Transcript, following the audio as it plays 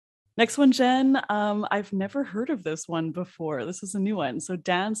Next one, Jen. I've never heard of this one before. This is a new one. So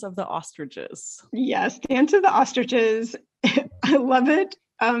Dance of the Ostriches. Yes, Dance of the Ostriches. I love it.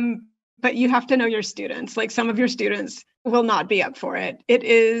 But you have to know your students. Like some of your students will not be up for it. It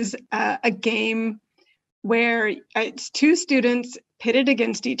is a game where it's two students pitted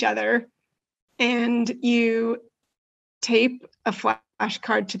against each other, and you tape a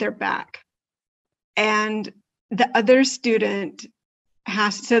flashcard to their back. And the other student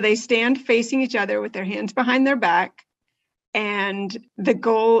so they stand facing each other with their hands behind their back. And the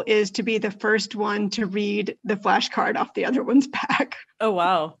goal is to be the first one to read the flashcard off the other one's back. Oh,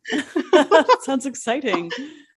 wow. Sounds exciting.